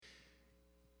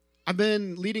I've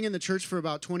been leading in the church for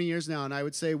about 20 years now, and I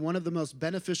would say one of the most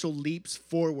beneficial leaps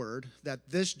forward that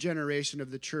this generation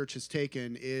of the church has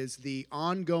taken is the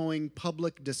ongoing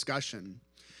public discussion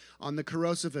on the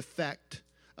corrosive effect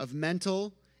of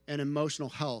mental and emotional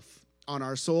health on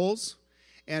our souls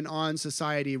and on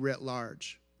society writ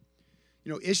large.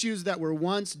 You know, issues that were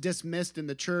once dismissed in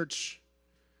the church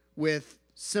with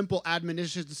simple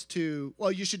admonitions to,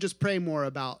 well, you should just pray more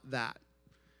about that.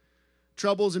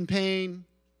 Troubles and pain,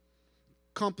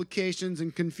 complications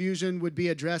and confusion would be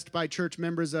addressed by church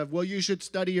members of, well, you should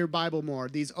study your Bible more.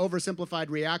 These oversimplified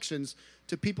reactions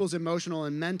to people's emotional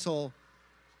and mental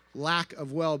lack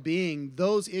of well-being,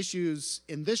 those issues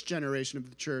in this generation of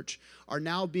the church are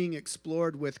now being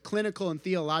explored with clinical and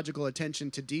theological attention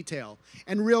to detail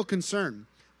and real concern,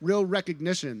 real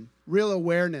recognition, real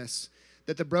awareness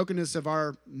that the brokenness of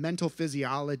our mental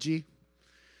physiology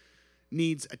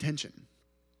needs attention.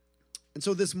 And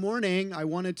so this morning, I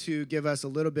wanted to give us a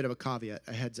little bit of a caveat,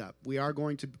 a heads up. We are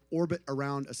going to orbit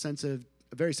around a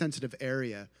very sensitive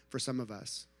area for some of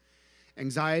us.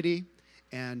 Anxiety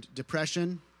and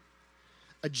depression,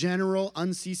 a general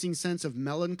unceasing sense of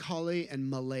melancholy and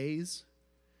malaise.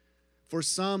 For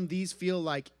some, these feel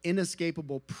like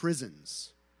inescapable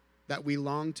prisons that we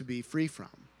long to be free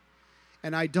from.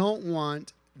 And I don't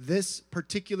want this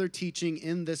particular teaching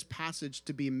in this passage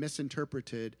to be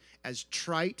misinterpreted as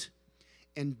trite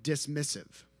and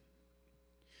dismissive.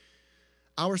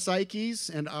 Our psyches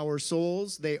and our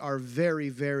souls, they are very,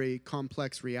 very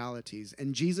complex realities.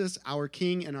 And Jesus, our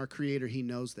King and our Creator, He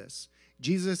knows this.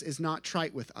 Jesus is not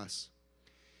trite with us.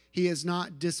 He is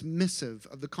not dismissive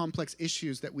of the complex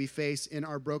issues that we face in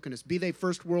our brokenness, be they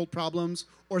first world problems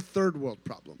or third world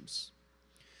problems.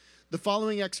 The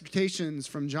following exhortations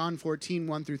from John 14,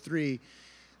 1 through 3,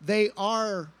 they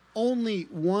are only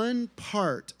one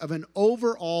part of an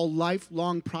overall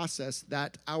lifelong process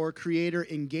that our Creator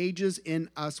engages in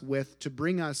us with to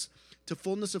bring us to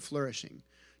fullness of flourishing,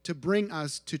 to bring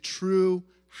us to true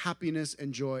happiness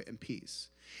and joy and peace.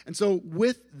 And so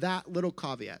with that little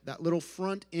caveat, that little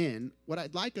front end, what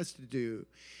I'd like us to do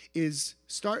is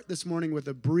start this morning with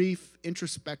a brief,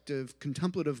 introspective,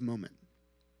 contemplative moment.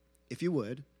 If you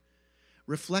would,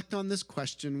 reflect on this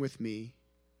question with me.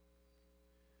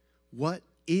 What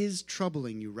is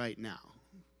troubling you right now?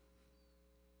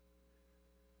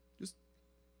 Just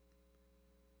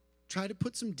try to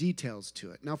put some details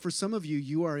to it. Now, for some of you,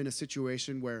 you are in a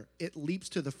situation where it leaps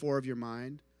to the fore of your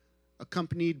mind,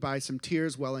 accompanied by some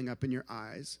tears welling up in your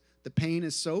eyes. The pain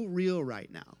is so real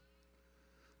right now.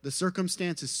 The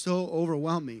circumstance is so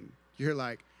overwhelming. You're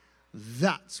like,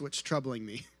 that's what's troubling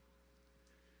me.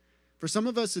 For some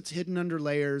of us, it's hidden under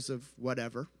layers of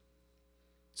whatever.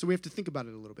 So we have to think about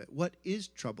it a little bit. What is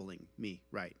troubling me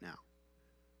right now?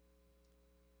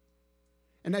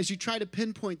 And as you try to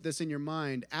pinpoint this in your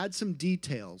mind, add some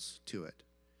details to it.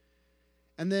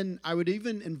 And then I would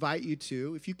even invite you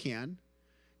to, if you can,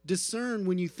 discern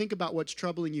when you think about what's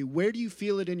troubling you, where do you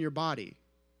feel it in your body?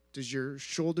 Does your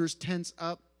shoulders tense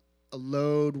up, a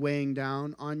load weighing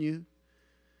down on you?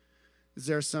 Is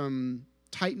there some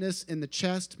tightness in the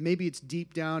chest? Maybe it's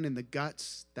deep down in the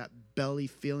guts, that belly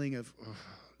feeling of, oh,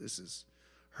 this is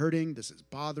hurting, this is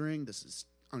bothering, this is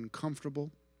uncomfortable.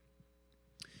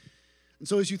 And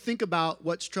so as you think about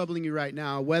what's troubling you right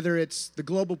now, whether it's the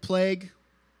global plague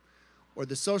or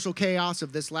the social chaos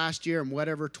of this last year and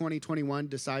whatever 2021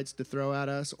 decides to throw at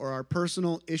us, or our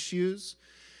personal issues,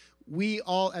 we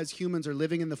all as humans are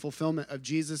living in the fulfillment of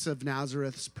Jesus of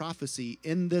Nazareth's prophecy.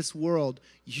 In this world,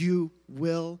 you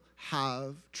will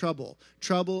have trouble.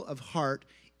 Trouble of heart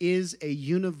is a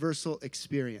universal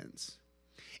experience.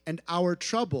 And our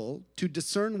trouble, to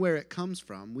discern where it comes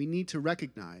from, we need to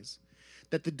recognize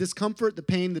that the discomfort, the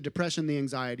pain, the depression, the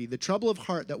anxiety, the trouble of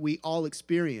heart that we all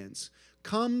experience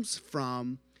comes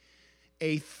from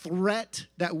a threat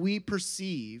that we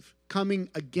perceive coming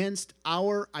against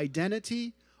our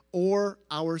identity or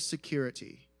our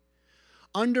security.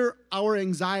 Under our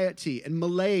anxiety and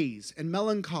malaise and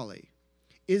melancholy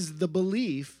is the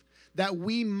belief that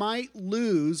we might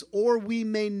lose or we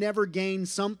may never gain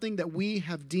something that we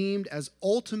have deemed as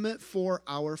ultimate for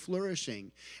our flourishing.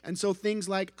 And so things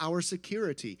like our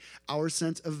security, our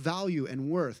sense of value and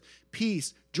worth,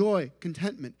 peace, joy,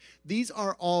 contentment, these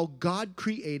are all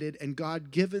God-created and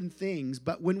God-given things.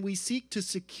 But when we seek to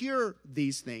secure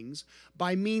these things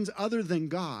by means other than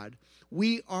God,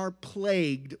 we are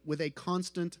plagued with a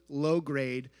constant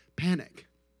low-grade panic.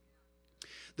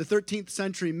 The 13th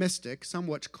century mystic,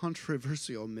 somewhat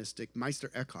controversial mystic, Meister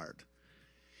Eckhart,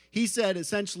 he said,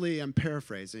 essentially, I'm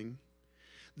paraphrasing,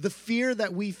 The fear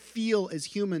that we feel as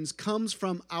humans comes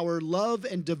from our love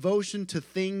and devotion to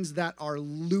things that are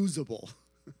losable.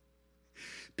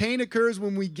 Pain occurs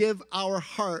when we give our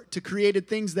heart to created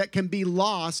things that can be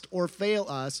lost or fail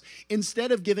us,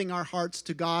 instead of giving our hearts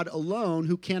to God alone,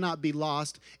 who cannot be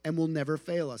lost and will never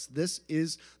fail us. This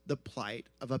is the plight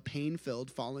of a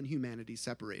pain-filled, fallen humanity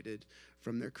separated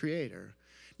from their Creator.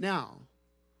 Now,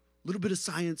 a little bit of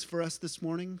science for us this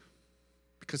morning,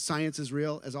 because science is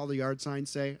real, as all the yard signs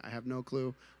say. I have no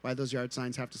clue why those yard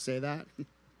signs have to say that.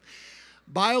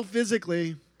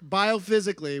 Biophysically,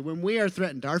 when we are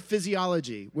threatened, our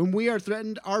physiology, when we are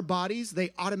threatened, our bodies,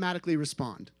 they automatically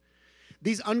respond.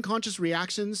 These unconscious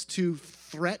reactions to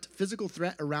threat, physical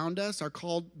threat around us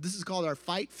this is called our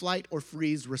fight, flight, or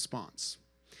freeze response.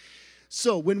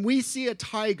 So when we see a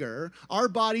tiger, our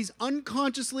bodies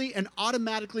unconsciously and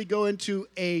automatically go into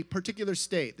a particular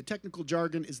state. The technical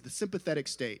jargon is the sympathetic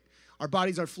state. Our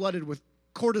bodies are flooded with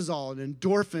cortisol and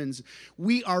endorphins.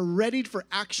 We are ready for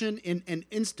action in an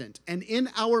instant. And in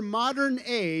our modern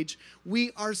age,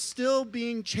 we are still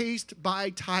being chased by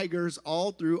tigers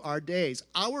all through our days.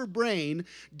 Our brain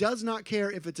does not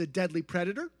care if it's a deadly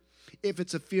predator, if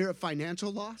it's a fear of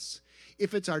financial loss,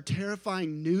 if it's our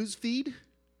terrifying news feed.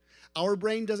 Our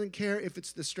brain doesn't care if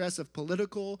it's the stress of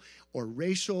political or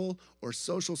racial or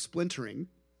social splintering.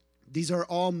 These are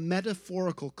all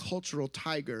metaphorical cultural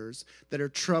tigers that are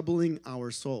troubling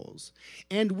our souls.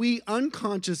 And we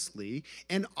unconsciously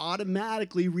and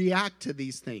automatically react to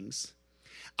these things.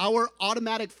 Our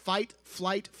automatic fight,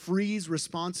 flight, freeze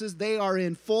responses, they are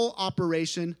in full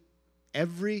operation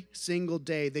every single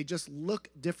day. They just look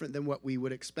different than what we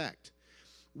would expect.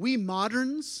 We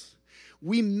moderns,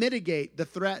 we mitigate the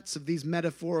threats of these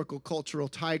metaphorical cultural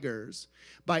tigers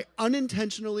by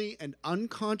unintentionally and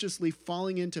unconsciously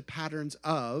falling into patterns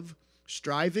of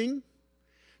striving,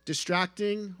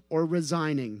 distracting, or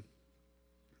resigning.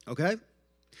 Okay?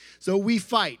 So we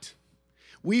fight.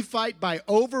 We fight by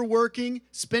overworking,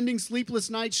 spending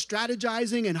sleepless nights,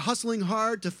 strategizing, and hustling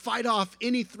hard to fight off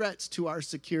any threats to our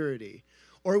security.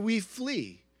 Or we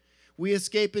flee. We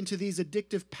escape into these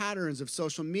addictive patterns of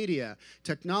social media,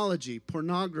 technology,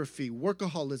 pornography,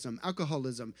 workaholism,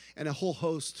 alcoholism, and a whole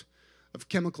host of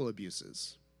chemical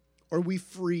abuses. Or we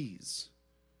freeze.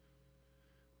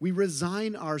 We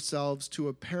resign ourselves to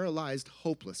a paralyzed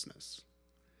hopelessness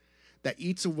that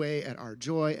eats away at our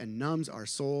joy and numbs our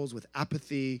souls with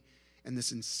apathy and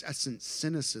this incessant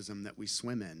cynicism that we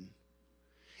swim in.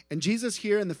 And Jesus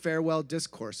here in the farewell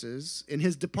discourses, in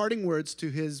his departing words to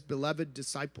his beloved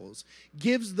disciples,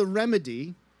 gives the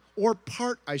remedy, or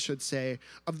part, I should say,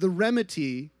 of the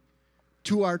remedy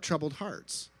to our troubled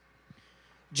hearts.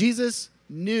 Jesus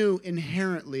knew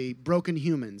inherently broken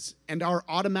humans and our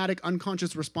automatic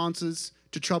unconscious responses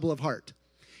to trouble of heart.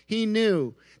 He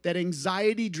knew that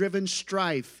anxiety-driven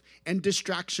strife and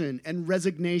distraction and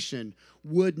resignation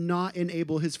would not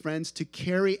enable his friends to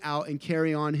carry out and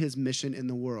carry on his mission in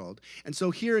the world. And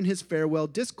so here in his farewell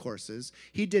discourses,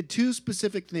 he did two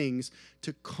specific things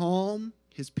to calm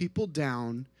his people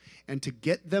down and to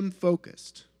get them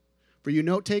focused. For you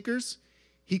note takers,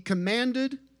 he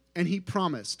commanded and he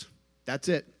promised. That's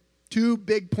it. Two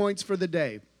big points for the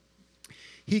day.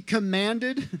 He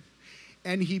commanded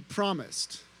and he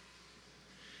promised.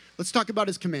 Let's talk about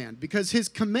his command, because his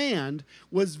command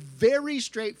was very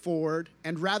straightforward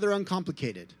and rather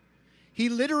uncomplicated. He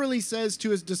literally says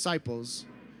to his disciples,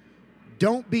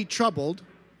 don't be troubled,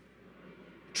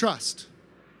 trust.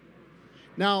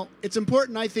 Now, it's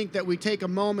important, I think, that we take a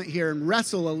moment here and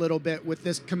wrestle a little bit with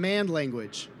this command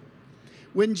language.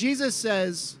 When Jesus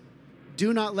says,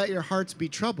 do not let your hearts be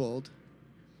troubled,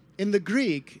 in the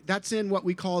Greek, that's in what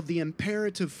we call the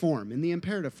imperative form, in the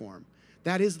imperative form.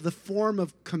 That is the form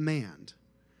of command.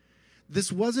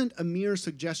 This wasn't a mere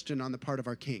suggestion on the part of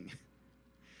our king.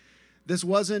 This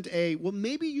wasn't well,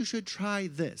 maybe you should try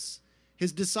this.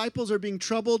 His disciples are being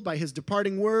troubled by his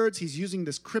departing words. He's using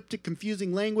this cryptic,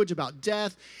 confusing language about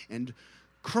death and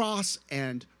cross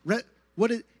and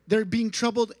they're being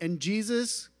troubled, and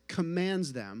Jesus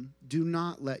commands them, do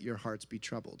not let your hearts be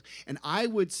troubled. And I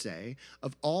would say,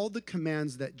 of all the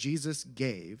commands that Jesus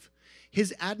gave,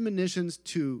 his admonitions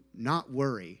to not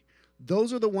worry,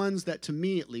 those are the ones that, to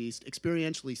me at least,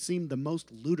 experientially seem the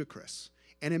most ludicrous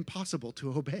and impossible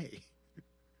to obey.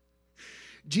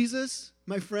 Jesus,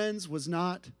 my friends, was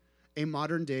not a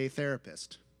modern-day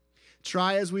therapist.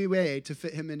 Try as we may to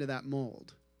fit him into that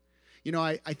mold. You know,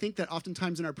 I think that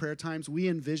oftentimes in our prayer times, we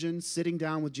envision sitting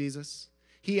down with Jesus.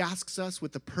 He asks us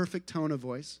with the perfect tone of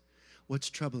voice, what's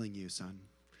troubling you, son?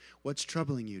 What's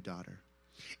troubling you, daughter?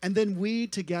 And then we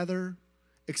together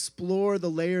explore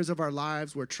the layers of our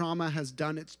lives where trauma has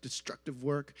done its destructive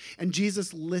work. And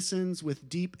Jesus listens with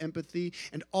deep empathy.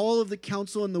 And all of the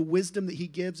counsel and the wisdom that he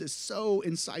gives is so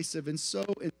incisive and so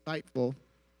insightful.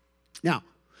 Now,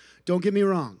 don't get me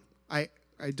wrong. I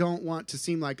don't want to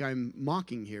seem like I'm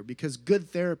mocking here, because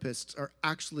good therapists are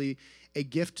actually a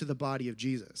gift to the body of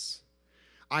Jesus.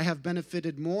 I have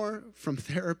benefited more from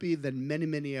therapy than many,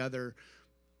 many other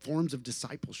forms of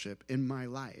discipleship in my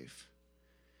life.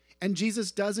 And Jesus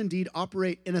does indeed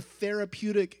operate in a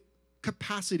therapeutic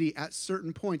capacity at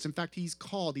certain points. In fact, he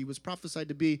was prophesied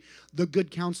to be the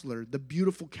good counselor, the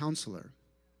beautiful counselor.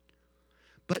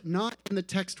 But not in the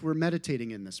text we're meditating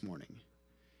in this morning.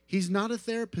 He's not a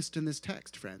therapist in this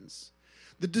text, friends.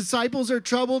 The disciples are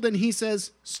troubled, and he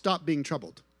says, stop being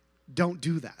troubled. Don't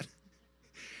do that.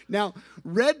 Now,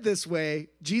 read this way,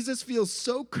 Jesus feels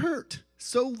so curt,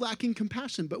 so lacking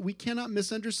compassion, but we cannot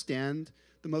misunderstand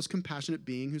the most compassionate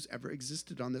being who's ever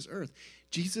existed on this earth.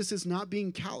 Jesus is not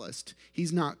being calloused.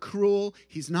 He's not cruel.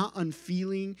 He's not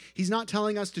unfeeling. He's not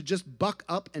telling us to just buck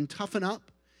up and toughen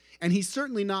up. And he's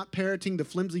certainly not parroting the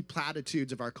flimsy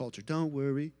platitudes of our culture. Don't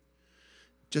worry.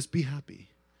 Just be happy.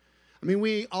 I mean,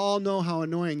 we all know how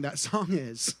annoying that song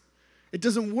is. It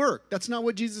doesn't work. That's not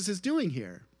what Jesus is doing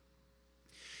here.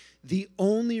 The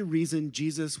only reason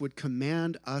Jesus would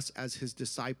command us as his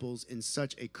disciples in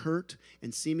such a curt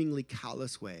and seemingly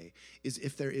callous way is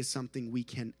if there is something we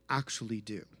can actually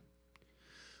do.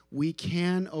 We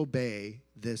can obey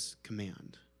this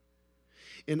command.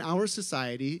 In our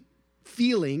society,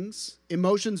 feelings,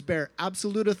 emotions bear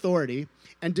absolute authority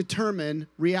and determine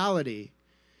reality.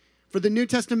 For the New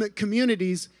Testament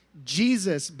communities,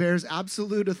 Jesus bears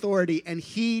absolute authority, and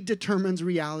he determines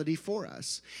reality for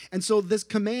us. And so this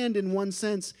command, in one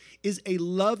sense, is a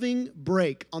loving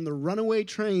brake on the runaway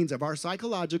trains of our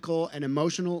psychological and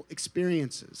emotional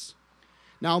experiences.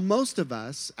 Now, most of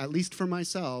us, at least for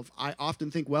myself, I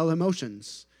often think, well,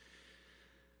 emotions,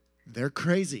 they're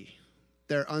crazy.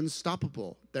 They're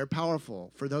unstoppable. They're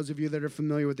powerful. For those of you that are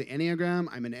familiar with the Enneagram,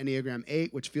 I'm an Enneagram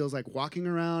 8, which feels like walking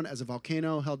around as a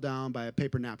volcano held down by a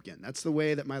paper napkin. That's the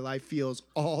way that my life feels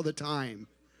all the time.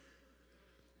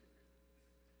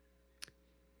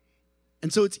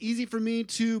 And so it's easy for me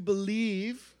to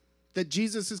believe that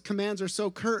Jesus' commands are so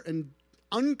curt and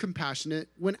uncompassionate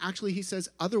when actually he says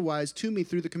otherwise to me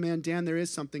through the command, Dan, there is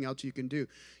something else you can do.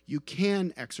 You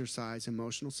can exercise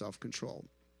emotional self-control.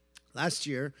 Last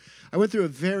year, I went through a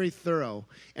very thorough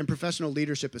and professional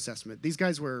leadership assessment. These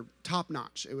guys were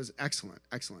top-notch. It was excellent,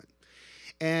 excellent.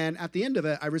 And at the end of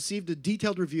it, I received a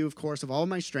detailed review, of course, of all of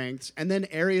my strengths and then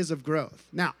areas of growth.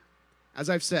 Now, as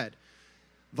I've said,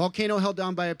 volcano held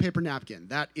down by a paper napkin.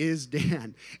 That is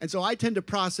Dan. And so I tend to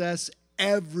process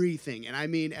everything, and I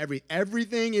mean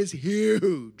everything is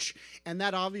huge. And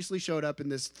that obviously showed up in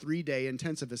this 3-day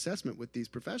intensive assessment with these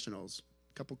professionals.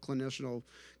 Couple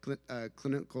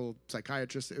clinical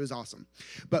psychiatrists. It was awesome.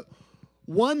 But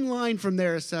one line from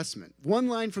their assessment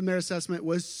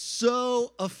was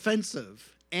so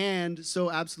offensive and so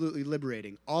absolutely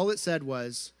liberating. All it said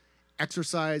was,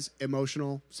 exercise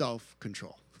emotional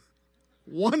self-control.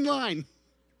 One line.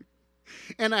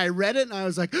 And I read it and I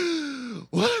was like,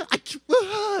 what?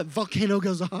 Volcano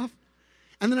goes off.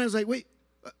 And then I was like, wait.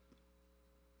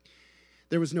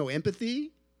 There was no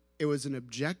empathy. It was an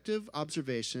objective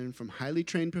observation from highly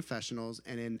trained professionals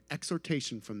and an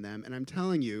exhortation from them. And I'm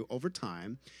telling you, over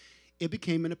time, it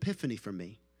became an epiphany for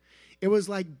me. It was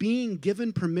like being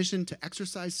given permission to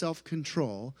exercise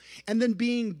self-control and then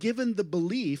being given the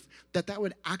belief that that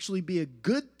would actually be a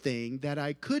good thing that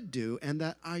I could do and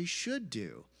that I should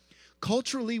do.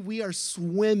 Culturally, we are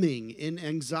swimming in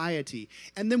anxiety.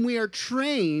 And then we are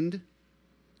trained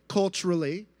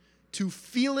culturally to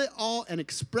feel it all and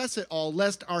express it all,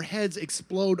 lest our heads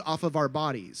explode off of our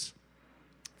bodies.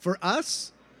 For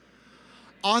us,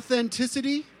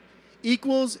 authenticity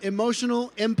equals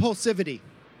emotional impulsivity.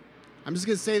 I'm just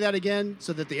going to say that again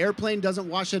so that the airplane doesn't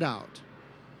wash it out.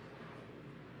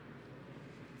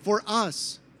 For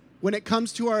us, when it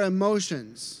comes to our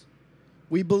emotions,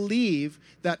 we believe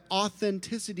that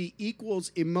authenticity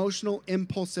equals emotional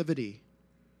impulsivity.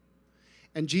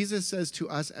 And Jesus says to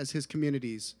us as his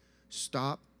communities,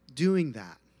 stop doing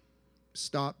that.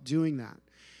 Stop doing that.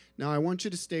 Now, I want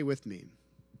you to stay with me.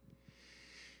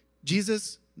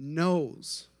 Jesus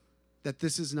knows that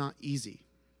this is not easy.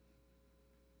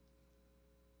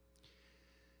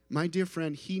 My dear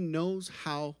friend, he knows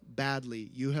how badly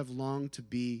you have longed to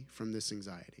be from this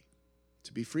anxiety,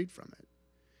 to be freed from it.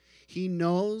 He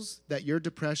knows that your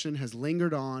depression has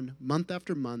lingered on month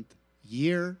after month,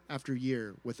 year after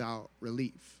year without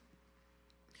relief.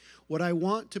 What I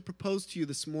want to propose to you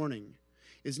this morning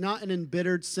is not an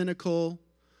embittered, cynical,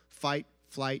 fight,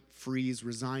 flight, freeze,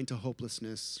 resigned to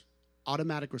hopelessness,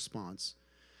 automatic response.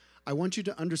 I want you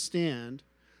to understand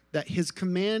that his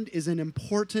command is an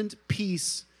important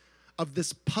piece of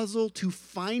this puzzle to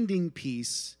finding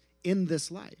peace in this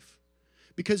life.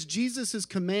 Because Jesus'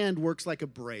 command works like a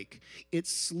brake. It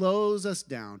slows us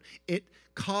down. It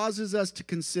causes us to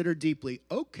consider deeply,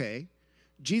 okay,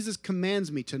 Jesus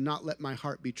commands me to not let my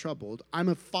heart be troubled. I'm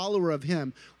a follower of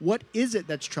him. What is it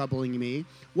that's troubling me?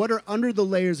 What are under the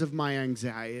layers of my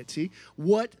anxiety?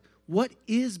 What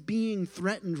is being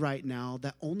threatened right now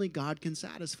that only God can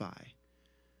satisfy?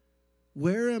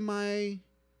 Where am I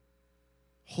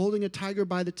holding a tiger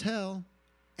by the tail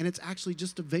and it's actually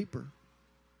just a vapor?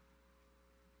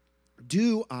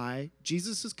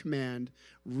 Jesus' command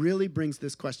really brings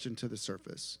this question to the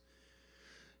surface.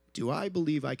 Do I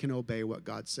believe I can obey what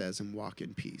God says and walk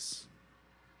in peace?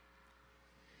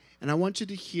 And I want you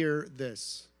to hear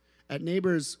this. At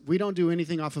Neighbors, we don't do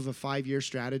anything off of a 5-year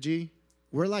strategy.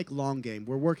 We're like long game.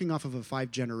 We're working off of a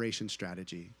 5-generation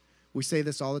strategy. We say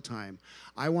this all the time.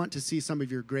 I want to see some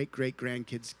of your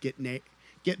great-great-grandkids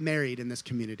get married in this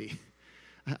community.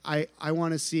 I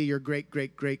want to see your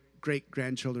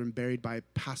great-great-great-great-grandchildren buried by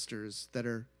pastors that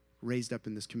are raised up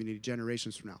in this community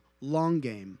generations from now. Long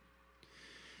game.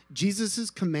 Jesus'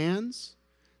 commands,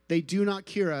 they do not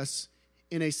cure us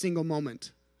in a single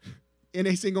moment. In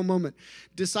a single moment.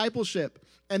 Discipleship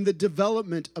and the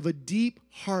development of a deep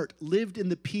heart lived in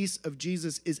the peace of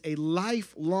Jesus is a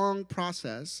lifelong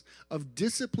process of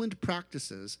disciplined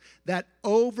practices that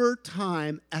over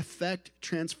time affect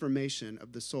transformation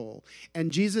of the soul.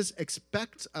 And Jesus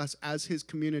expects us as his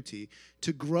community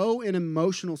to grow in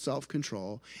emotional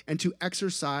self-control and to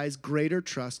exercise greater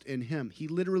trust in him. He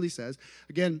literally says,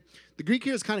 again, the Greek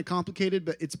here is kind of complicated,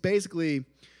 but it's basically,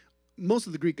 most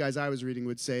of the Greek guys I was reading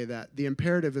would say that the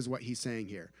imperative is what he's saying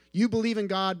here. You believe in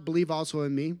God, believe also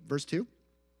in me, verse 2.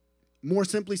 More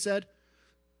simply said,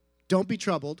 don't be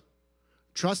troubled,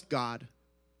 trust God,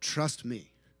 trust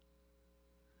me.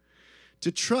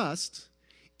 To trust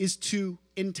is to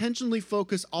intentionally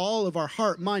focus all of our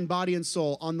heart, mind, body, and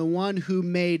soul on the one who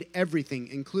made everything,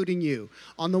 including you,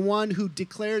 on the one who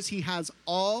declares he has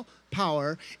all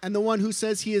power, and the one who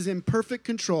says he is in perfect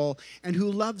control, and who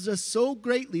loves us so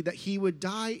greatly that he would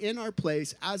die in our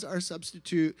place as our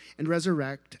substitute and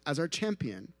resurrect as our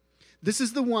champion. This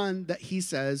is the one that he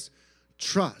says,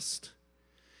 trust.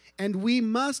 And we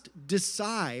must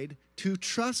decide to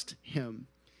trust him.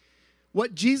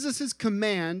 What Jesus'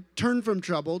 command, turn from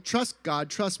trouble, trust God,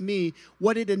 trust me,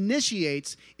 what it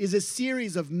initiates is a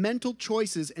series of mental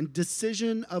choices and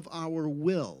decision of our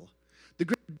will. The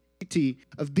great beauty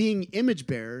of being image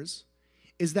bearers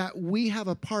is that we have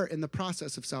a part in the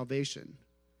process of salvation.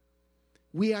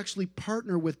 We actually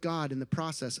partner with God in the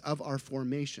process of our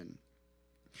formation.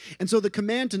 And so the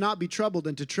command to not be troubled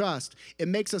and to trust, it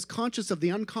makes us conscious of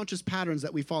the unconscious patterns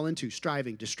that we fall into,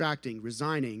 striving, distracting,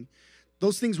 resigning.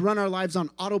 Those things run our lives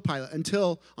on autopilot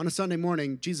until on a Sunday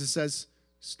morning, Jesus says,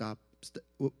 stop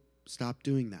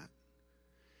doing that.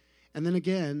 And then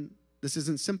again, this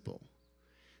isn't simple.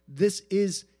 This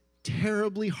is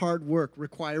terribly hard work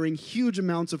requiring huge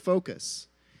amounts of focus.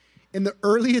 In the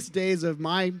earliest days of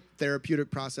my therapeutic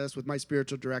process with my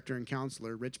spiritual director and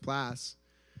counselor, Rich Plass,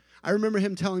 I remember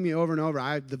him telling me over and over,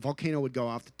 the volcano would go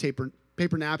off, the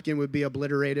paper napkin would be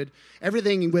obliterated.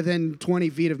 Everything within 20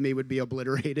 feet of me would be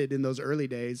obliterated in those early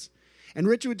days. And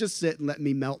Rich would just sit and let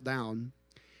me melt down.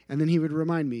 And then he would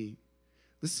remind me,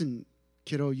 listen,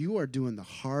 kiddo, you are doing the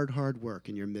hard work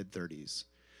in your mid-30s.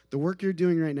 The work you're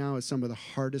doing right now is some of the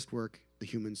hardest work the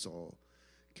human soul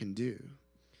can do.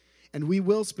 And we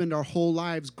will spend our whole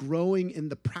lives growing in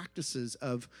the practices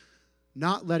of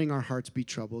not letting our hearts be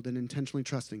troubled and intentionally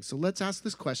trusting. So let's ask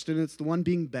this question. It's the one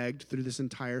being begged through this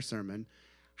entire sermon.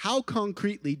 How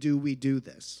concretely do we do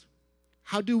this?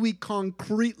 How do we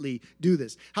concretely do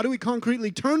this? How do we concretely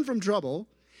turn from trouble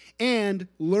and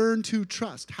learn to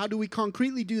trust? How do we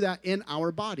concretely do that in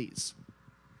our bodies?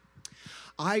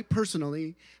 I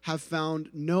personally have found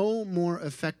no more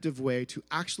effective way to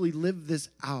actually live this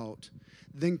out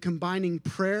than combining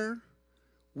prayer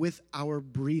with our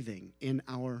breathing in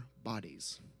our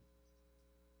bodies.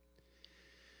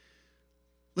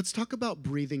 Let's talk about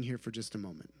breathing here for just a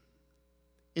moment.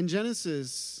 In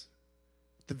Genesis,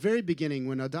 the very beginning,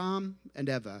 when Adam and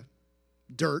Eva,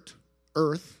 dirt,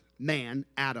 earth, man,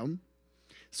 Adam,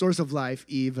 source of life,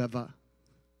 Eve, Eva,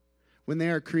 when they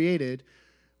are created,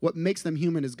 what makes them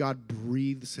human is God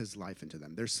breathes his life into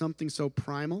them. There's something so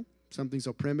primal, something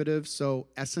so primitive, so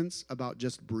essence about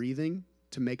just breathing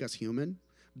to make us human.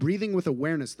 Breathing with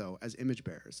awareness, though, as image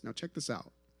bearers. Now check this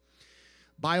out.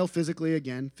 biophysically,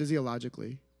 again,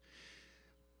 physiologically,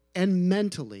 and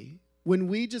mentally. When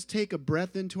we just take a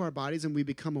breath into our bodies and we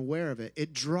become aware of it,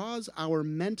 it draws our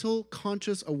mental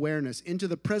conscious awareness into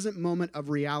the present moment of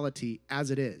reality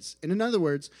as it is. And in other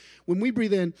words, when we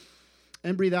breathe in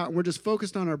and breathe out and we're just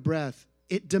focused on our breath,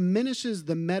 it diminishes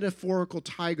the metaphorical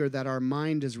tiger that our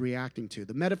mind is reacting to.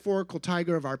 The metaphorical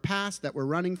tiger of our past that we're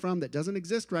running from that doesn't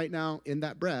exist right now in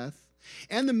that breath,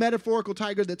 and the metaphorical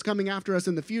tiger that's coming after us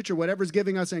in the future, whatever's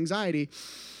giving us anxiety.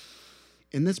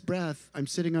 In this breath, I'm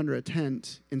sitting under a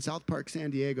tent in South Park,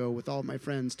 San Diego with all of my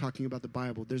friends talking about the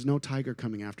Bible. There's no tiger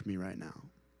coming after me right now.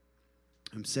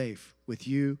 I'm safe. With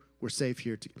you, we're safe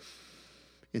here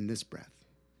in this breath.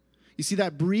 You see,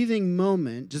 that breathing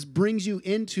moment just brings you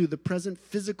into the present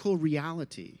physical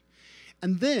reality.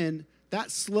 And then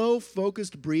that slow,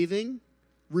 focused breathing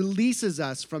releases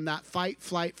us from that fight,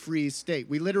 flight, freeze state.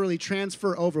 We literally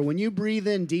transfer over. When you breathe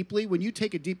in deeply, when you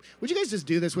take a deep, would you guys just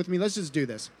do this with me? Let's just do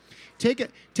this. Take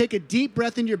a deep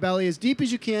breath into your belly, as deep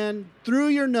as you can, through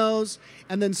your nose,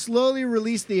 and then slowly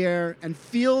release the air and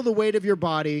feel the weight of your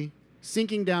body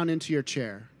sinking down into your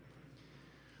chair.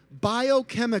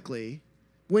 Biochemically,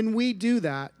 when we do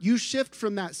that, you shift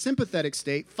from that sympathetic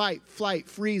state, fight, flight,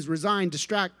 freeze, resign,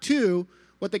 distract, to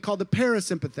what they call the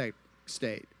parasympathetic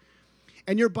state.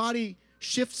 And your body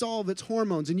shifts all of its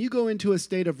hormones, and you go into a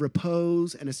state of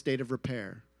repose and a state of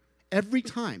repair. Every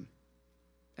time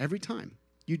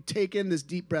you take in this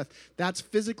deep breath, that's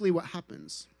physically what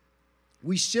happens.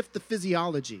 We shift the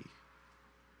physiology.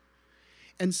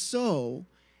 And so,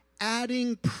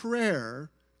 adding prayer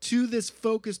to this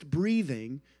focused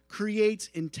breathing creates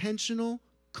intentional,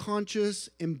 conscious,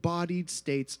 embodied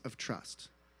states of trust.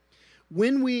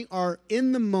 When we are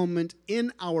in the moment,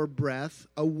 in our breath,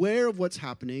 aware of what's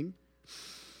happening,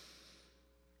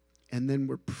 and then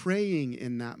we're praying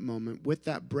in that moment with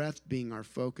that breath being our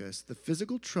focus, the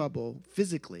physical trouble,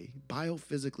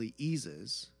 biophysically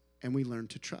eases, and we learn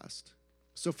to trust.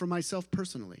 So for myself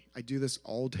personally, I do this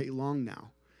all day long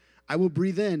now. I will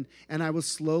breathe in, and I will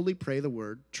slowly pray the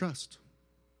word trust.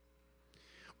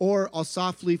 Or I'll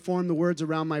softly form the words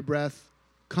around my breath,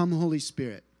 come Holy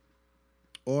Spirit.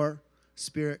 Or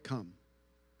Spirit, come,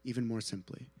 even more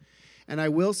simply. And I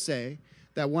will say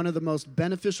that one of the most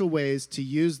beneficial ways to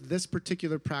use this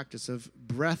particular practice of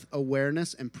breath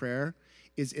awareness and prayer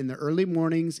is in the early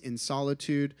mornings in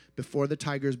solitude before the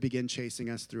tigers begin chasing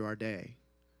us through our day.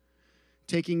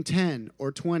 Taking 10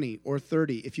 or 20 or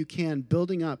 30, if you can,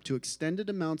 building up to extended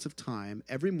amounts of time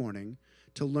every morning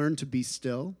to learn to be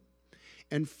still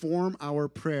and form our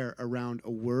prayer around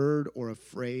a word or a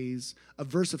phrase, a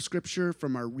verse of scripture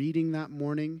from our reading that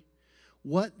morning.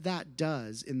 What that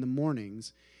does in the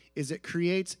mornings is it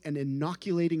creates an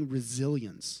inoculating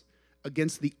resilience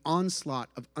against the onslaught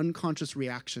of unconscious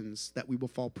reactions that we will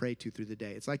fall prey to through the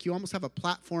day. It's like you almost have a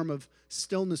platform of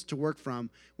stillness to work from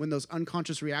when those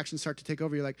unconscious reactions start to take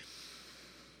over. You're like,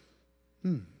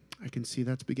 I can see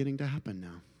that's beginning to happen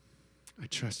now. I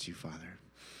trust you, Father.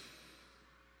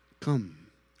 Come,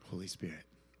 Holy Spirit.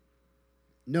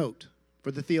 Note,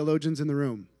 for the theologians in the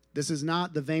room, this is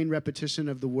not the vain repetition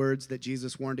of the words that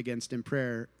Jesus warned against in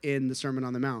prayer in the Sermon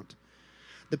on the Mount.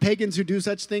 The pagans who do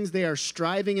such things, they are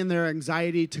striving in their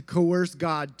anxiety to coerce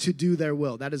God to do their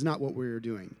will. That is not what we are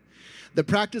doing. The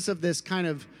practice of this kind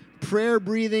of prayer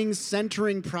breathing,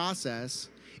 centering process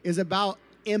is about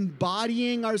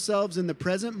embodying ourselves in the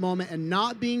present moment and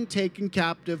not being taken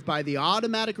captive by the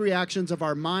automatic reactions of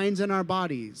our minds and our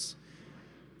bodies.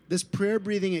 This prayer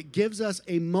breathing, it gives us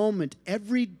a moment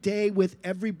every day with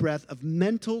every breath of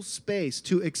mental space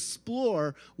to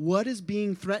explore what is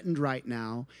being threatened right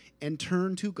now and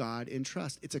turn to God in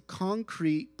trust. It's a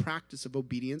concrete practice of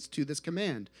obedience to this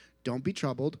command. Don't be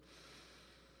troubled.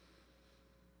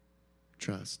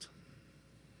 Trust.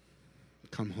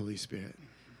 Come, Holy Spirit.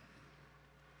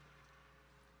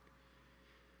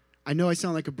 I know I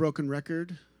sound like a broken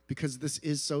record because this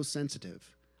is so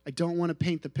sensitive. I don't want to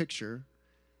paint the picture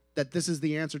that this is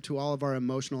the answer to all of our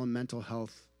emotional and mental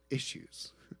health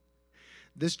issues.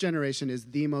 This generation is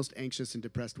the most anxious and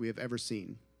depressed we have ever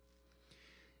seen.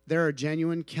 There are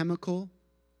genuine chemical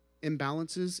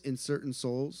imbalances in certain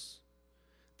souls.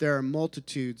 There are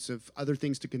multitudes of other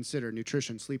things to consider: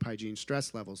 nutrition, sleep hygiene,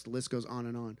 stress levels, the list goes on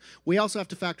and on. We also have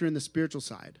to factor in the spiritual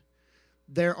side.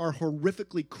 There are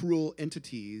horrifically cruel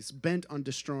entities bent on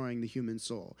destroying the human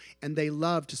soul, and they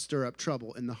love to stir up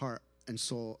trouble in the heart and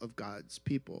soul of God's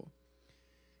people.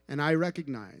 And I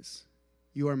recognize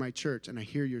you are my church, and I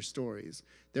hear your stories.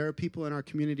 There are people in our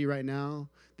community right now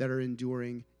that are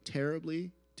enduring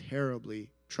terribly, terribly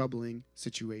troubling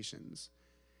situations.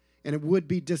 And it would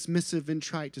be dismissive and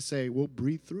trite to say, well,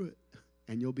 breathe through it,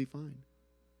 and you'll be fine.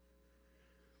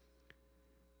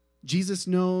 Jesus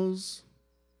knows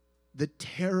the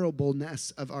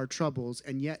terribleness of our troubles,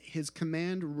 and yet his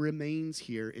command remains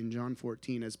here in John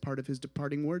 14 as part of his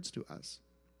departing words to us.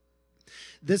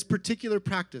 This particular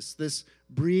practice, this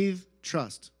breathe,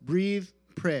 trust, breathe,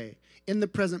 pray, in the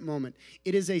present moment,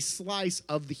 it is a slice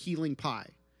of the healing pie.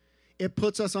 It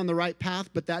puts us on the right path,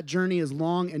 but that journey is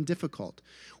long and difficult.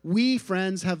 We,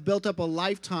 friends, have built up a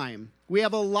lifetime. We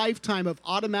have a lifetime of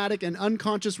automatic and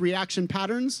unconscious reaction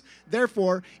patterns.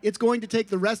 Therefore, it's going to take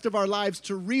the rest of our lives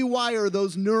to rewire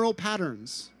those neural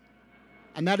patterns.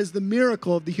 And that is the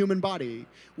miracle of the human body.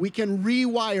 We can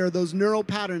rewire those neural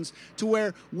patterns to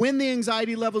where when the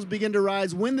anxiety levels begin to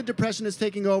rise, when the depression is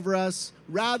taking over us,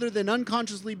 rather than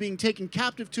unconsciously being taken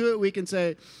captive to it, we can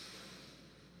say,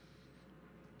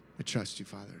 I trust you,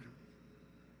 Father.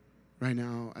 Right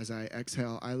now, as I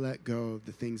exhale, I let go of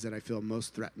the things that I feel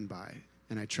most threatened by,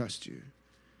 and I trust you.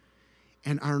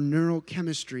 And our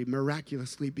neurochemistry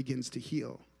miraculously begins to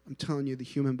heal. I'm telling you, the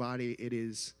human body, it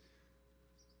is...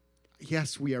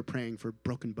 Yes, we are praying for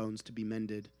broken bones to be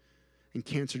mended and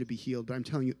cancer to be healed, but I'm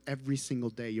telling you, every single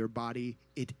day, your body,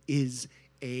 it is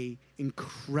an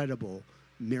incredible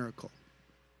miracle.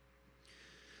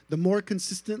 The more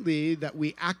consistently that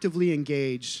we actively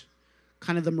engage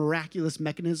kind of the miraculous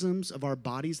mechanisms of our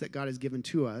bodies that God has given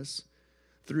to us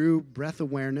through breath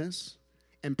awareness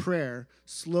and prayer,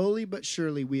 slowly but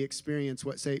surely we experience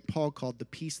what St. Paul called the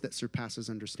peace that surpasses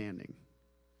understanding.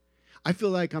 I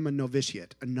feel like I'm a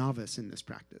novitiate, a novice in this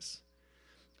practice.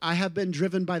 I have been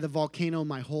driven by the volcano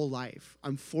my whole life.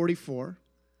 I'm 44.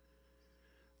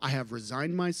 I have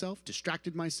resigned myself,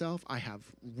 distracted myself. I have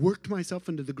worked myself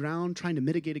into the ground, trying to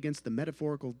mitigate against the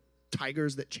metaphorical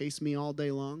tigers that chase me all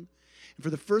day long. And for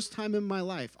the first time in my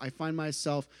life, I find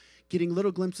myself getting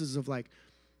little glimpses of like,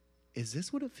 is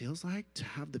this what it feels like to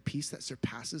have the peace that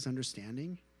surpasses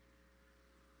understanding?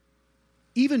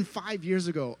 Even 5 years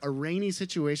ago, a rainy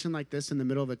situation like this in the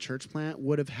middle of a church plant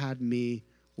would have had me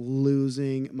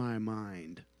losing my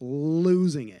mind,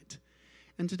 losing it.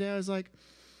 And today I was like,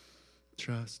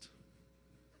 trust.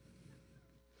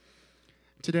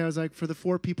 Today I was like, for the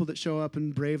 4 people that show up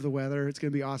and brave the weather, it's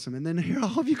going to be awesome. And then here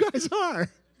all of you guys are.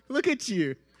 Look at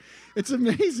you. It's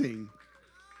amazing.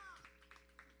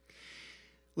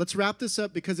 Let's wrap this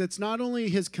up because it's not only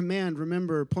his command.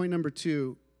 Remember, point number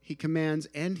 2, he commands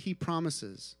and he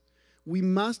promises. We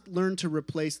must learn to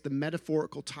replace the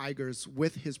metaphorical tigers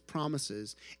with his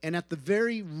promises. And at the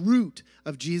very root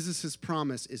of Jesus'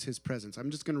 promise is his presence.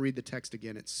 I'm just going to read the text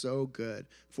again. It's so good.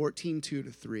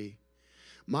 14:2-3.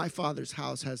 My Father's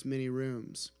house has many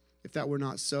rooms. If that were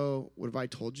not so, would have I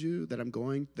told you that I'm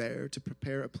going there to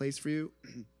prepare a place for you?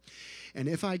 And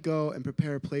if I go and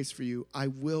prepare a place for you, I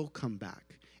will come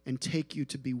back and take you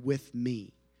to be with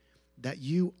me, that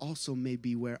you also may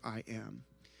be where I am.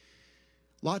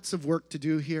 Lots of work to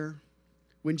do here.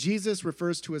 When Jesus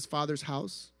refers to his Father's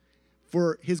house,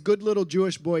 for his good little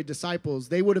Jewish boy disciples,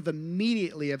 they would have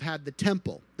immediately have had the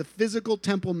temple, the physical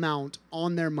Temple Mount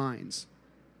on their minds.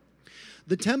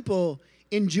 The temple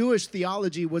in Jewish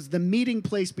theology was the meeting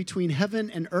place between heaven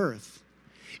and earth.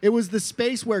 It was the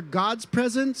space where God's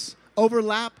presence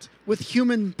overlapped with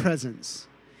human presence.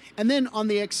 And then on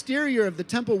the exterior of the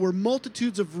temple were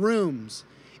multitudes of rooms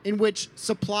in which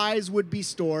supplies would be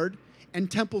stored and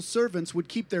temple servants would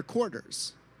keep their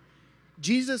quarters.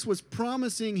 Jesus was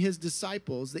promising his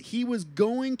disciples that he was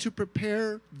going to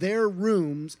prepare their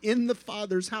rooms in the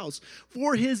Father's house.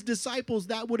 For his disciples,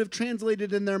 that would have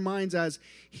translated in their minds as,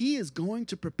 he is going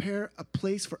to prepare a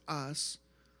place for us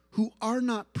who are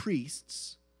not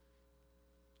priests,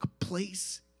 a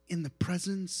place in the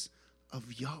presence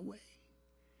of Yahweh.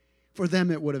 For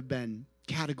them, it would have been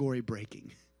category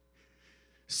breaking.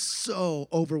 So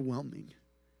overwhelming.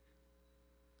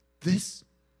 This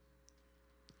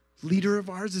leader of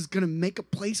ours is going to make a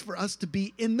place for us to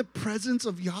be in the presence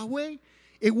of Yahweh?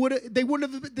 They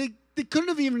couldn't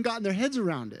have even gotten their heads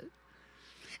around it.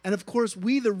 And of course,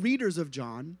 we, the readers of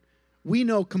John, we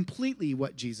know completely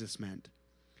what Jesus meant.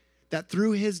 That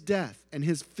through his death and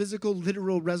his physical,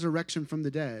 literal resurrection from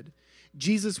the dead,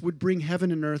 Jesus would bring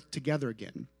heaven and earth together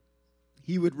again.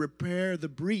 He would repair the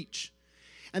breach.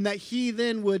 And that he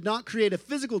then would not create a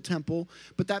physical temple,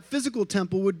 but that physical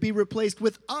temple would be replaced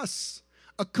with us,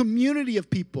 a community of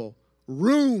people,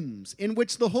 rooms in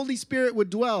which the Holy Spirit would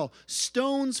dwell,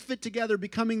 stones fit together,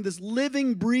 becoming this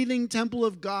living, breathing temple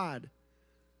of God.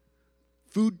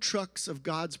 Food trucks of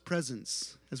God's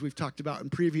presence, as we've talked about in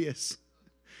previous,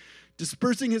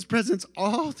 dispersing his presence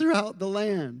all throughout the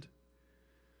land.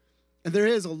 And there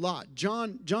is a lot.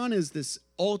 John is this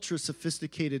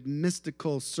ultra-sophisticated,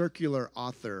 mystical, circular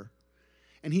author.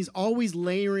 And he's always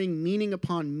layering meaning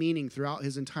upon meaning throughout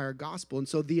his entire gospel. And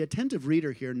so the attentive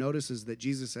reader here notices that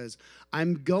Jesus says,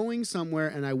 I'm going somewhere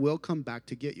and I will come back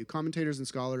to get you. Commentators and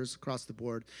scholars across the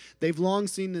board, they've long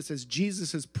seen this as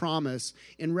Jesus' promise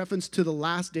in reference to the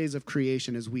last days of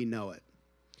creation as we know it.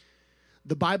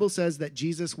 The Bible says that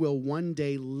Jesus will one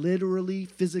day literally,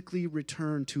 physically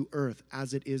return to earth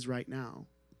as it is right now.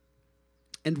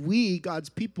 And we, God's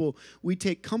people, we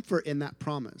take comfort in that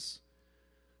promise.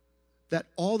 That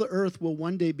all the earth will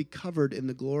one day be covered in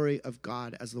the glory of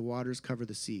God as the waters cover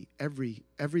the sea. Every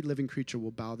living creature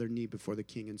will bow their knee before the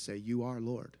King and say, you are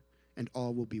Lord, and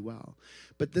all will be well.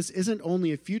 But this isn't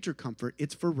only a future comfort,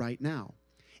 it's for right now.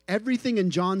 Everything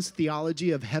in John's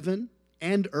theology of heaven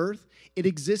and earth, it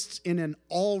exists in an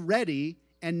already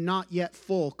and not yet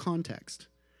full context.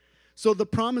 So the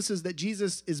promises that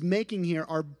Jesus is making here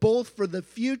are both for the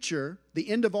future,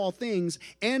 the end of all things,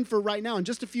 and for right now. In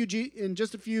just a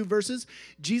few verses,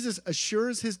 Jesus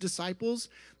assures his disciples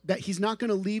that he's not going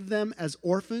to leave them as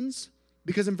orphans,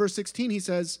 because in verse 16 he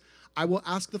says, I will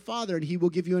ask the Father, and he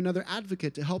will give you another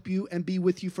advocate to help you and be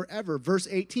with you forever. Verse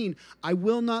 18, I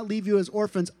will not leave you as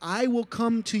orphans. I will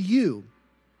come to you.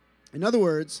 In other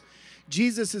words,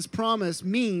 Jesus' promise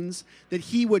means that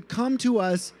he would come to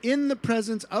us in the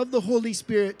presence of the Holy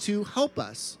Spirit to help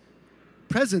us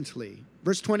presently.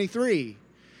 Verse 23,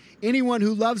 anyone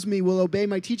who loves me will obey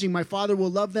my teaching. My Father will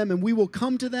love them, and we will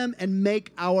come to them and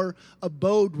make our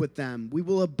abode with them. We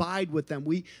will abide with them.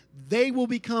 They will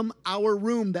become our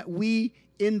room that we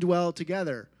indwell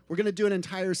together. We're going to do an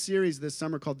entire series this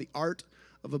summer called The Art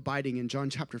of Abiding in John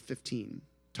chapter 15,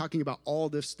 talking about all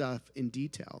this stuff in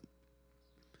detail.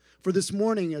 For this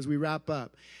morning, as we wrap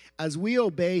up, as we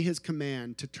obey his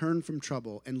command to turn from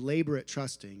trouble and labor at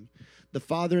trusting, the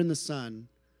Father and the Son,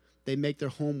 they make their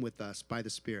home with us by the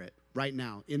Spirit right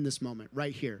now, in this moment,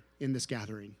 right here, in this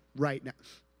gathering, right now.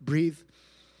 Breathe.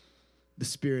 The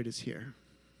Spirit is here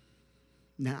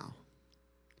now.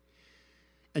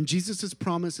 And Jesus'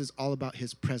 promise is all about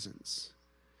his presence.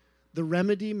 The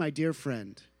remedy, my dear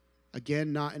friend,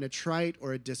 again, not in a trite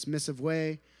or a dismissive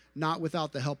way, not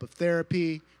without the help of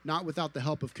therapy, not without the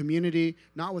help of community,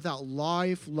 not without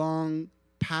lifelong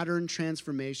pattern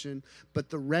transformation, but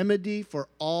the remedy for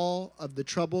all of the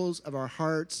troubles of our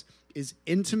hearts is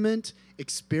intimate,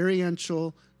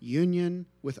 experiential union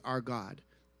with our God,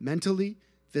 mentally,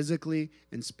 physically,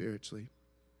 and spiritually.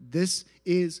 This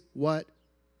is what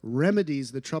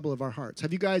remedies the trouble of our hearts.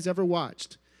 Have you guys ever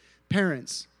watched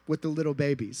parents with the little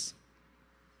babies?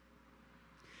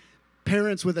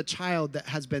 Parents with a child that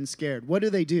has been scared. What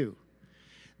do?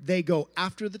 They go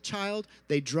after the child,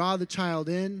 they draw the child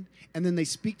in, and then they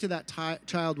speak to that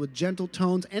child with gentle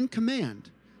tones and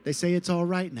command. They say, it's all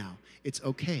right now. It's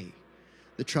okay.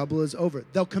 The trouble is over.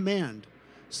 They'll command,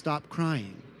 stop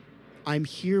crying. I'm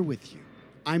here with you.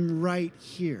 I'm right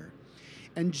here.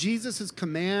 And Jesus'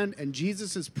 command and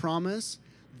Jesus' promise,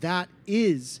 that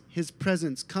is his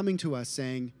presence coming to us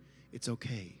saying, it's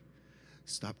okay.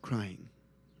 Stop crying.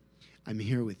 I'm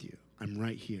here with you. I'm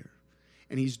right here.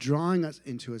 And he's drawing us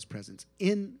into his presence.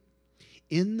 In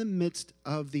the midst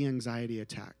of the anxiety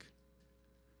attack,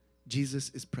 Jesus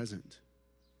is present.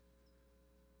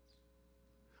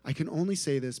 I can only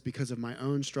say this because of my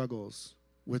own struggles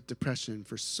with depression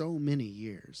for so many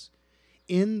years.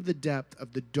 In the depth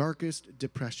of the darkest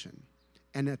depression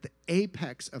and at the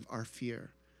apex of our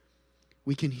fear,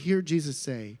 we can hear Jesus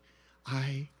say,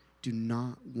 I do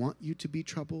not want you to be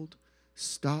troubled.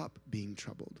 Stop being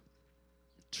troubled.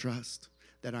 Trust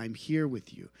that I'm here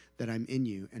with you, that I'm in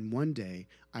you, and one day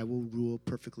I will rule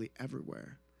perfectly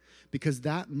everywhere. Because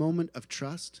that moment of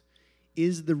trust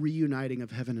is the reuniting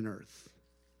of heaven and earth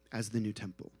as the new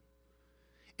temple.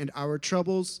 And our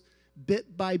troubles,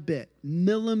 bit by bit,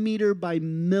 millimeter by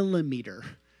millimeter,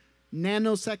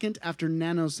 nanosecond after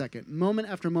nanosecond, moment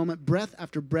after moment, breath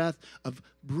after breath of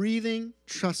breathing,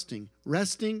 trusting,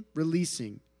 resting,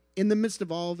 releasing. In the midst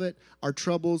of all of it, our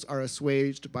troubles are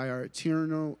assuaged by our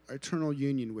eternal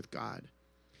union with God.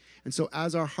 And so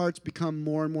as our hearts become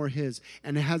more and more his,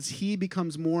 and as he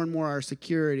becomes more and more our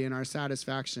security and our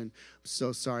satisfaction, I'm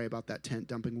so sorry about that tent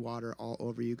dumping water all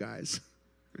over you guys.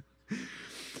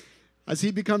 As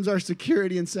he becomes our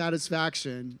security and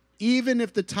satisfaction, even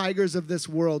if the tigers of this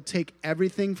world take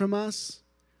everything from us,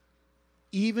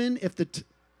 even if the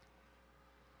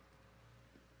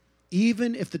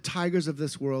tigers of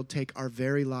this world take our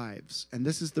very lives, and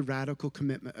this is the radical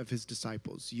commitment of his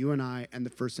disciples, you and I and the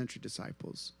first century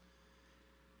disciples,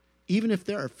 even if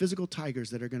there are physical tigers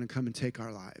that are going to come and take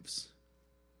our lives,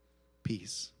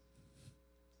 peace.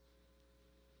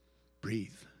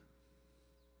 Breathe.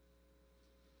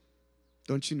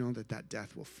 Don't you know that that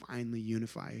death will finally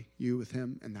unify you with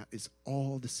him, and that is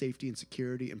all the safety and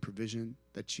security and provision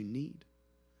that you need?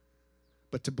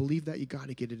 But to believe that, you got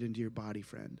to get it into your body,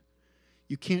 friend.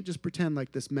 You can't just pretend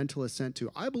like this mental assent to,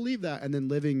 I believe that, and then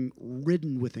living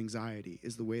ridden with anxiety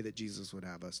is the way that Jesus would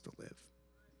have us to live.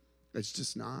 It's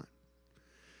just not.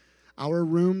 Our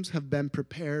rooms have been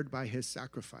prepared by his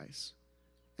sacrifice,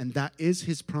 and that is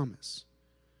his promise.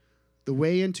 The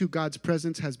way into God's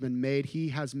presence has been made. He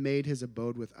has made his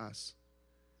abode with us.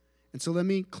 And so let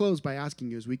me close by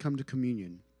asking you, as we come to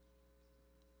communion,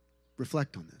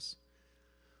 reflect on this.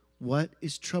 What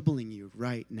is troubling you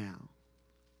right now?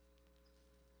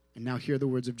 And now hear the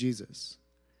words of Jesus.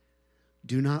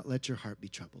 Do not let your heart be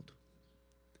troubled.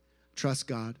 Trust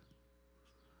God.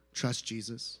 Trust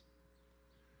Jesus.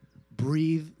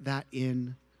 Breathe that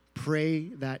in. Pray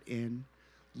that in.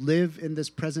 Live in this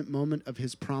present moment of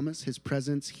his promise, his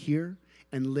presence here,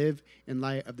 and live in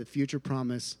light of the future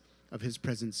promise of his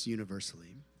presence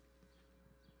universally.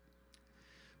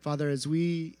 Father, as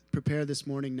we prepare this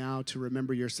morning now to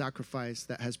remember your sacrifice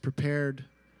that has prepared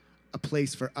a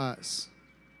place for us,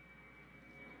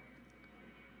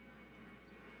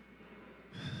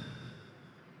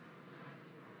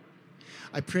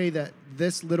 I pray that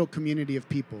this little community of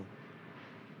people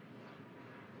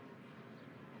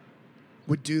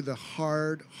would do the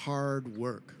hard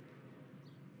work,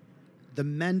 the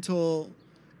mental,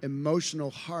 emotional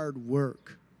hard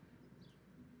work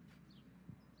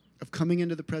of coming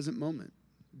into the present moment,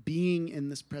 being in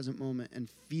this present moment and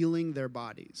feeling their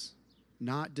bodies,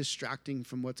 not distracting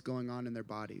from what's going on in their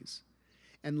bodies,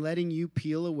 and letting you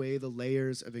peel away the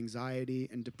layers of anxiety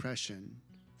and depression,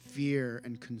 fear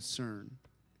and concern.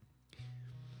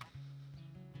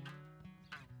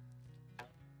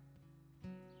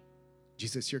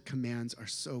 Jesus, your commands are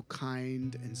so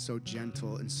kind and so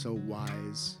gentle and so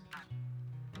wise.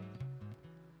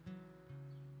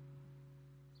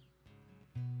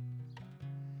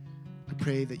 I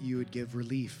pray that you would give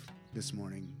relief this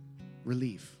morning.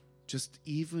 Relief. Just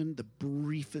even the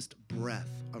briefest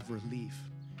breath of relief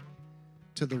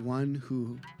to the one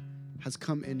who has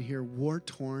come in here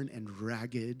war-torn and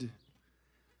ragged,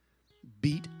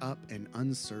 beat up and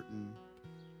uncertain,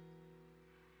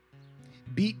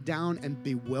 beat down and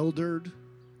bewildered.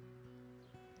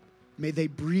 May they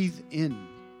breathe in.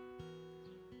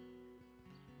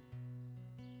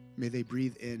 May they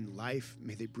breathe in life.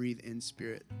 May they breathe in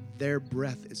spirit. Their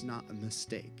breath is not a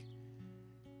mistake.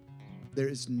 There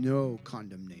is no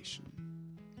condemnation.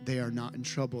 They are not in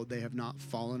trouble. They have not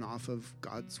fallen off of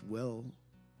God's will.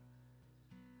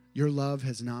 Your love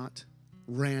has not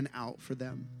ran out for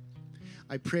them.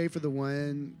 I pray for the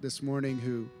one this morning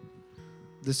who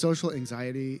the social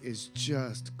anxiety is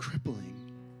just crippling.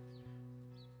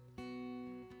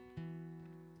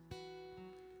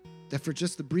 That for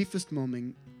just the briefest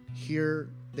moment, here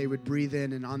they would breathe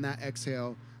in, and on that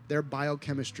exhale, their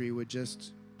biochemistry would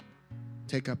just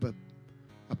take up a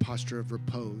posture of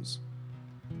repose.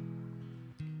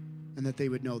 And that they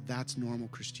would know that's normal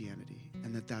Christianity,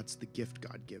 and that that's the gift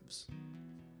God gives.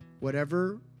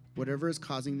 Whatever is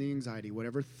causing the anxiety,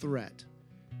 whatever threat,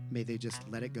 may they just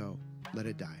let it go. Let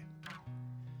it die.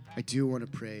 I do want to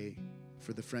pray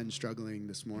for the friend struggling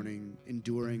this morning,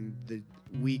 enduring the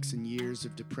weeks and years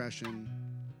of depression.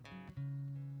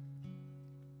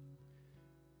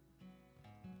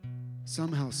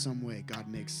 Somehow, some way, God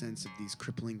makes sense of these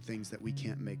crippling things that we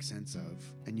can't make sense of,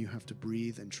 and you have to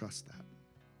breathe and trust that.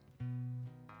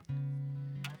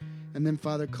 And then,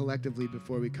 Father, collectively,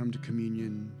 before we come to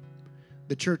communion,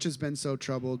 the church has been so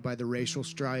troubled by the racial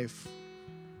strife,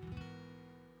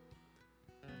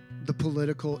 the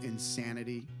political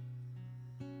insanity,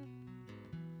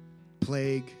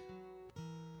 plague,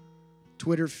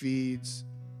 Twitter feeds,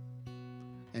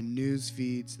 and news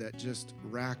feeds that just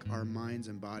rack our minds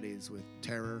and bodies with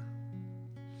terror.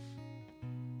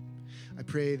 I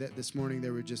pray that this morning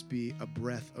there would just be a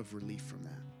breath of relief from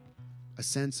that, a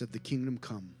sense of the kingdom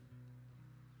come,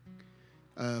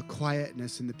 a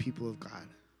quietness in the people of God,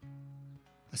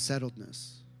 a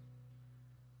settledness,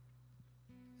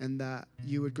 and that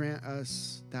you would grant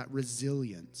us that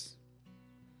resilience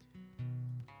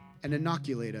and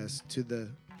inoculate us to the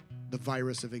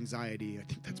virus of anxiety. I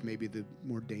think that's maybe the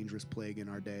more dangerous plague in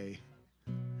our day.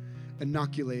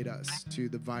 Inoculate us to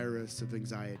the virus of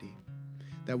anxiety,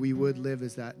 that we would live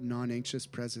as that non-anxious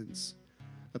presence,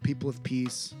 a people of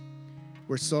peace,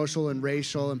 where social and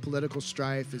racial and political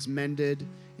strife is mended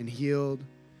and healed,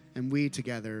 and we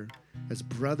together as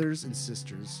brothers and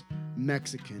sisters,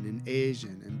 Mexican and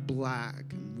Asian and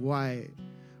black and white,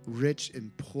 rich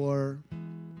and poor,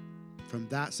 from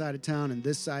that side of town and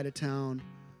this side of town,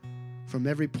 from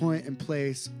every point and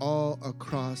place all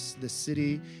across the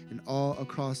city and all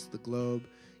across the globe.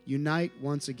 Unite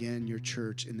once again your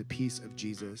church in the peace of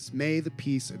Jesus. May the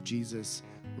peace of Jesus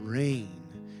reign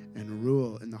and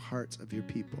rule in the hearts of your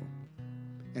people.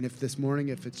 And if this morning,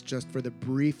 if it's just for the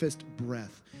briefest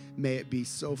breath, may it be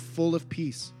so full of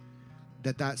peace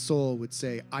that that soul would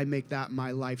say, I make that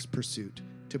my life's pursuit,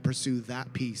 to pursue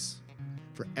that peace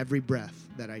for every breath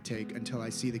that I take until I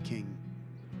see the King.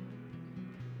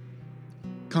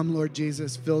 Come, Lord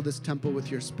Jesus, fill this temple with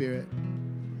your Spirit.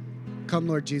 Come,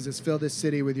 Lord Jesus, fill this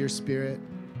city with your Spirit.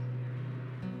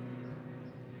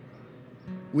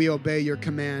 We obey your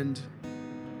command.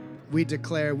 We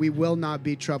declare we will not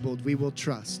be troubled. We will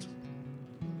trust.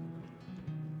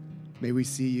 May we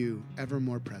see you ever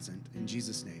more present. In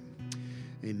Jesus' name,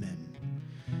 amen.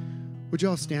 Would you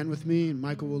all stand with me? And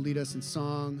Michael will lead us in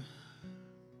song.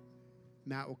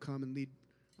 Matt will come and lead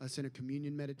us in a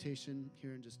communion meditation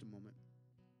here in just a moment.